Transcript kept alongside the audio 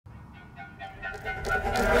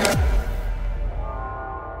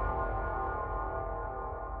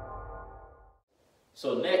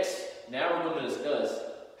So next, now we're going to discuss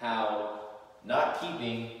how not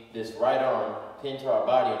keeping this right arm pinned to our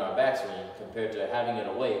body in our backswing compared to having it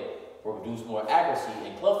away will produce more accuracy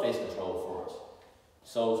and club face control for us.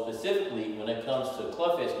 So specifically, when it comes to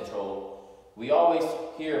club face control, we always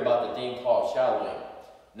hear about the thing called shallowing.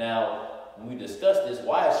 Now, when we discuss this,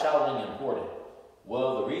 why is shallowing important?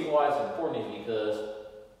 Well, the reason why it's important is because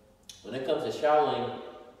when it comes to shallowing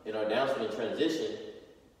in our downswing transition,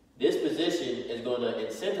 this position is going to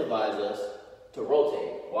incentivize us to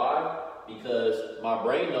rotate. Why? Because my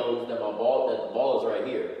brain knows that the ball is right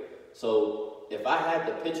here. So if I had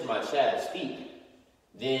to pitch my shaft steep,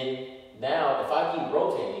 then now if I keep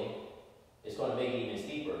rotating, it's going to make it even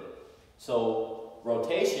steeper. So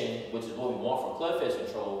rotation, which is what we want for club face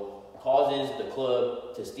control, causes the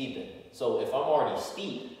club to steepen. So if I'm already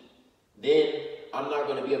steep, then I'm not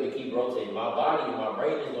going to be able to keep rotating. My body and my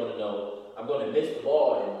brain is going to know I'm going to miss the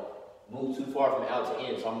ball and move too far from out to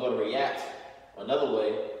in. So I'm going to react another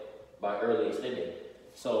way by early extending.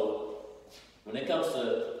 So when it comes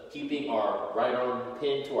to keeping our right arm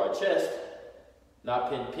pinned to our chest, not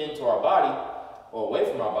pinned to our body or away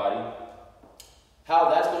from our body, how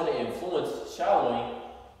that's going to influence shallowing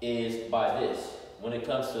is by this, when it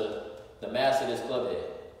comes to the mass of this club head.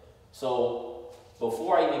 So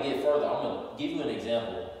before I even get further, I'm going to give you an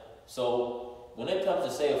example. So when it comes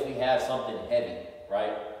to, say, if we have something heavy,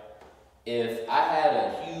 right? If I had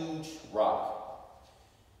a huge rock,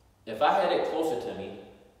 if I had it closer to me,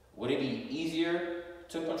 would it be easier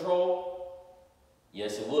to control?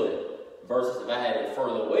 Yes, it would. Versus if I had it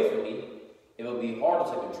further away from me, it would be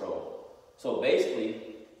harder to control. So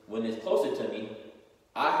basically, when it's closer to me,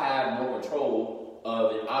 I have more control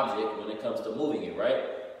of an object when it comes to moving it, right?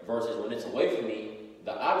 Versus when it's away from me,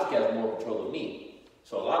 the object has more control of me.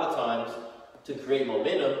 So a lot of times, to create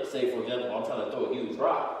momentum, say for example, I'm trying to throw a huge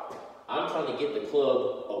rock, I'm trying to get the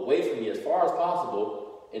club away from me as far as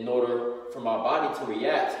possible in order for my body to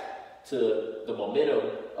react to the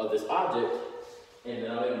momentum of this object, and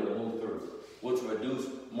then I'm able to move through, which will reduce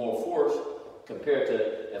more force compared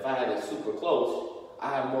to if I had it super close.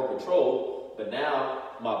 I have more control, but now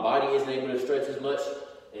my body isn't able to stretch as much,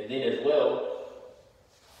 and then as well,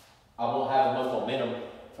 I won't have as much momentum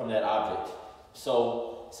from that object.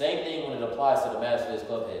 So same thing when it applies to the mass of this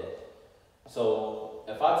club head. So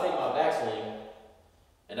if I take my backswing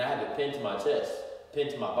and I have it pinned to my chest,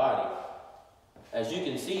 pinned to my body, as you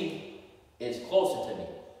can see, it's closer to me.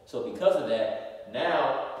 So because of that,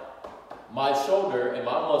 now my shoulder and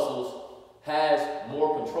my muscles has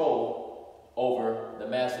more control over the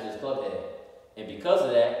mass of this club head. And because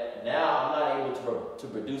of that, now I'm not able to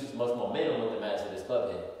produce as much momentum with the mass of this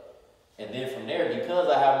club head. And then from there, because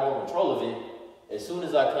I have more control of it, as soon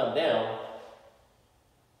as I come down,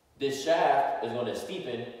 this shaft is going to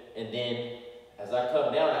steepen, and then as I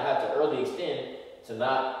come down, I have to early extend to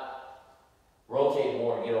not rotate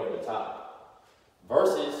more and get over the top.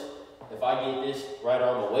 Versus if I get this right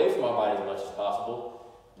arm away from my body as much as possible,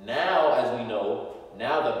 now, as we know,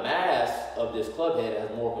 now the mass of this club head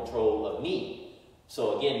has more control of me.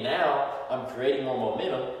 So again, now I'm creating more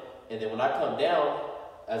momentum, and then when I come down,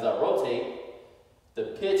 as I rotate, the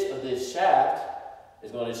pitch of this shaft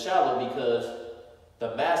is going to shallow because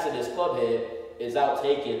the mass of this club head is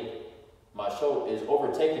overtaking my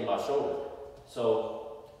shoulder.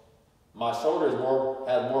 So my shoulder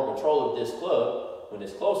has more control of this club when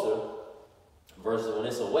it's closer, versus when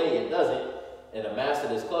it's away, it doesn't, and the mass of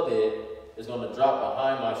this club head is going to drop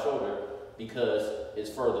behind my shoulder because it's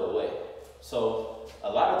further away. So a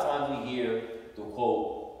lot of times we hear the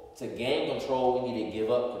quote, to gain control, we need to give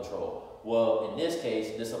up control. Well, in this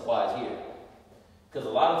case, this applies here. Because a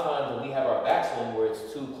lot of times when we have our backswing where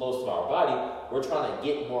it's too close to our body, we're trying to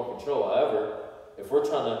get more control. However, if we're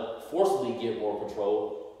trying to forcibly get more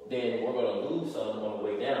control, then we're going to lose some on the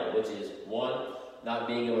way down, which is one, not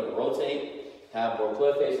being able to rotate, have more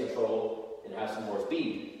club face control, and have some more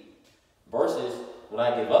speed. Versus when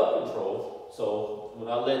I give up control, so when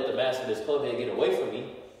I let the mass of this club head get away from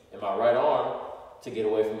me, and my right arm to get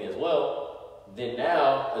away from me as well, then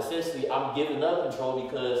now, essentially, I'm giving up control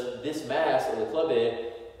because this mass of the club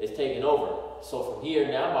head is taking over. So from here,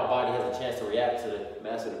 now my body has a chance to react to the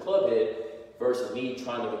mass of the club head versus me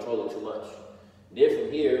trying to control it too much. Then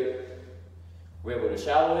from here, we're able to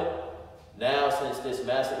shallow it. Now, since this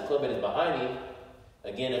mass of the club head is behind me,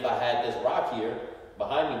 again, if I had this rock here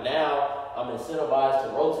behind me, now I'm incentivized to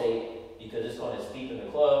rotate because it's going to steepen the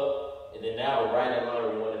club. And then now we're right at line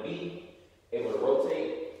where we want to be, able to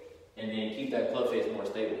rotate, and then keep that club face more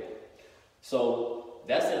stable. So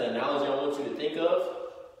that's an analogy I want you to think of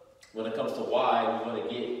when it comes to why we want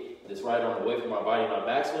to get this right arm away from our body in our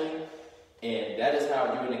backswing. And that is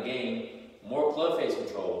how you're going to gain more club face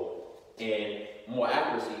control and more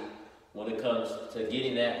accuracy when it comes to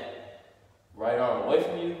getting that right arm away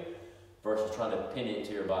from you versus trying to pin it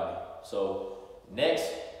into your body. So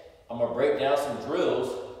next, I'm going to break down some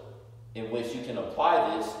drills in which you can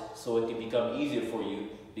apply this so it can become easier for you,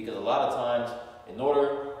 because a lot of times in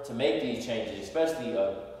order to make these changes, especially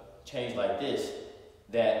a change like this,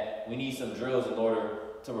 that we need some drills in order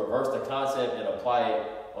to reverse the concept and apply it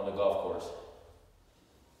on the golf course.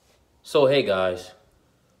 So hey guys,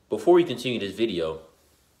 before we continue this video,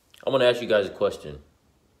 I'm going to ask you guys a question.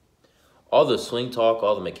 All the swing talk,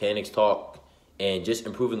 all the mechanics talk, and just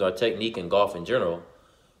improving our technique in golf in general,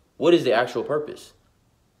 what is the actual purpose?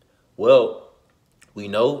 Well, we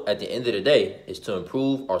know at the end of the day, it's to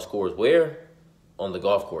improve our scores where? On the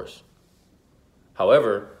golf course.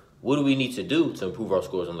 However, what do we need to do to improve our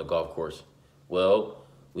scores on the golf course? Well,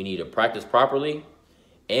 we need to practice properly,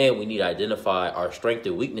 and we need to identify our strengths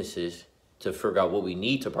and weaknesses to figure out what we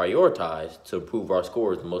need to prioritize to improve our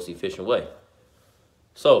scores the most efficient way.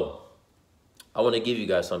 So, I want to give you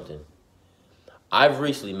guys something. I've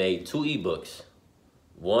recently made 2 ebooks.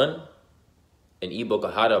 One, an ebook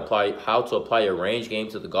on how to apply your range game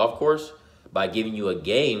to the golf course by giving you a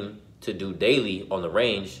game to do daily on the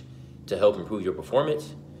range to help improve your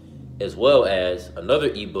performance, as well as another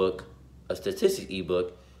ebook, a statistics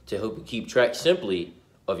ebook, to help you keep track simply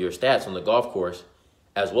of your stats on the golf course,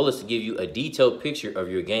 as well as to give you a detailed picture of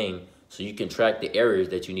your game so you can track the areas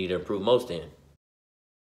that you need to improve most in.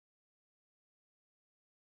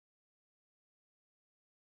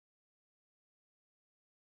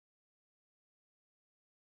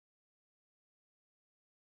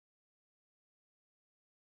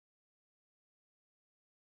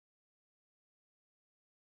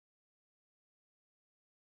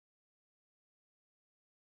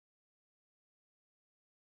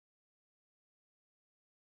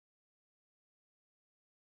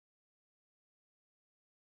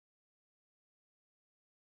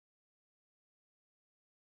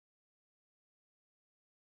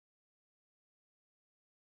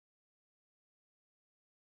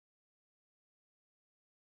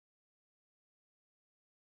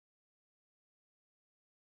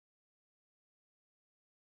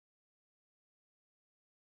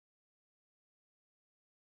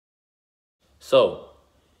 So,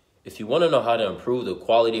 if you want to know how to improve the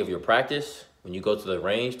quality of your practice when you go to the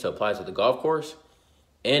range to apply to the golf course,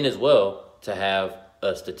 and as well to have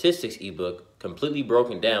a statistics ebook completely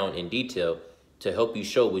broken down in detail to help you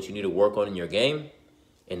show what you need to work on in your game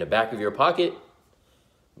in the back of your pocket,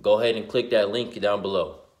 go ahead and click that link down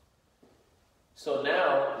below. So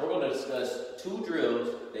now we're going to discuss 2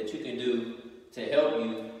 drills that you can do to help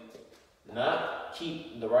you not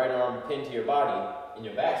keep the right arm pinned to your body in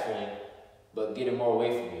your backswing, but get it more away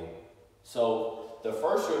from you. So the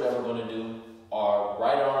first drill that we're going to do are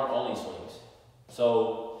right arm only swings.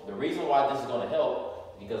 So the reason why this is going to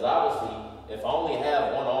help, because obviously if I only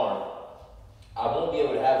have one arm, I won't be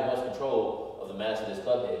able to have as much control of the mass of this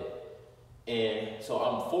club head. And so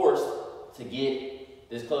I'm forced to get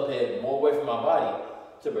this club head more away from my body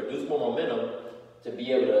to produce more momentum to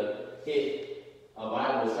be able to hit a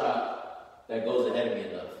viable shot that goes ahead of me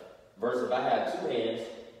enough. Versus if I have 2 hands,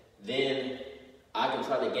 then I can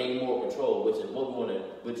try to gain more control, which is what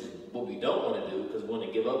we don't want to do, because we want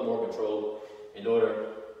to give up more control in order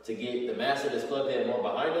to get the mass of this club head more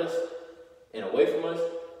behind us and away from us.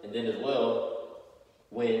 And then as well,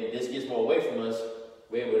 when this gets more away from us,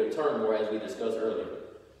 we're able to turn more, as we discussed earlier.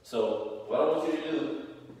 So what I want you to do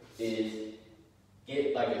is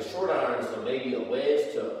get like a short iron, so maybe a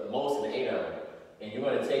wedge to most an 8 iron. And you're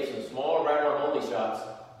going to take some small right arm only shots,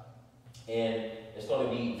 and it's going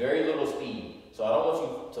to be very little speed. So I don't want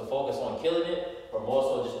you to focus on killing it, but more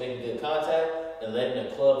so just making good contact and letting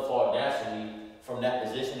the club fall naturally from that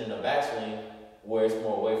position in the backswing where it's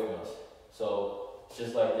more away from us. So it's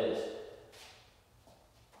just like this.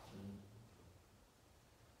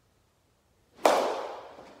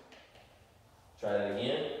 Try that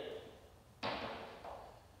again.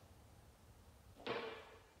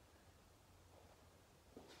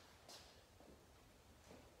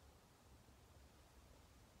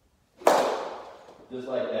 Just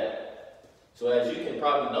like that. So as you can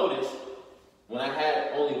probably notice, when I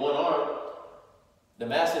had only one arm, the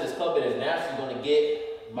mass of this club head is naturally going to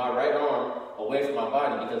get my right arm away from my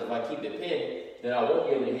body, because if I keep it pinned, then I won't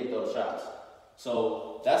be able to hit those shots.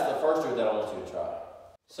 So that's the first drill that I want you to try.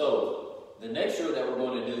 So the next drill that we're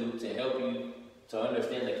going to do to help you to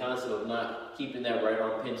understand the concept of not keeping that right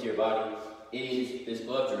arm pinned to your body is this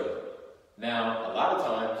glove drill. Now, a lot of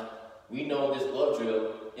times, we know this glove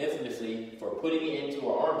drill infamously for putting it into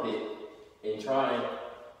our armpit in trying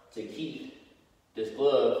to keep this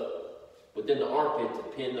glove within the armpit to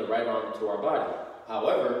pin the right arm to our body.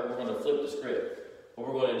 However, we're going to flip the script. What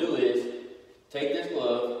we're going to do is take this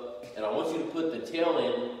glove, and I want you to put the tail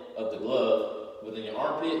end of the glove within your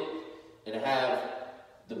armpit and have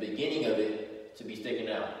the beginning of it to be sticking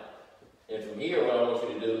out. And from here, what I want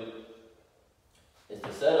you to do is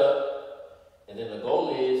to set up, and then the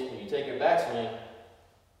goal is, when you take your backswing,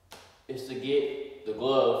 is to get the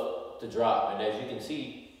glove to drop. And as you can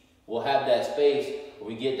see, we'll have that space where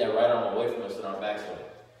we get that right arm away from us in our backswing.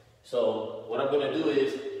 So what I'm going to do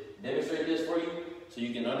is demonstrate this for you so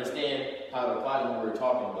you can understand how to apply what we're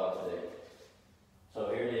talking about today. So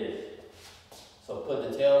here it is. So put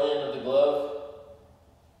the tail end of the glove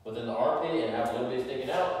within the armpit and have a little bit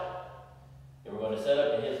sticking out. And we're going to set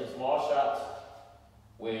up and hit some small shots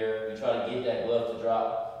where we try to get that glove to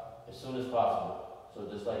drop as soon as possible. So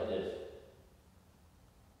just like this.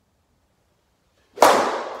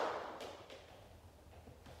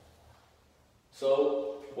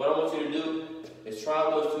 So what I want you to do is try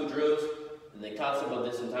out those 2 drills in the concept of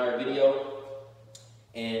this entire video.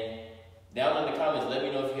 And down in the comments, let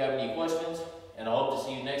me know if you have any questions. And I hope to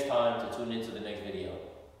see you next time to tune into the next video.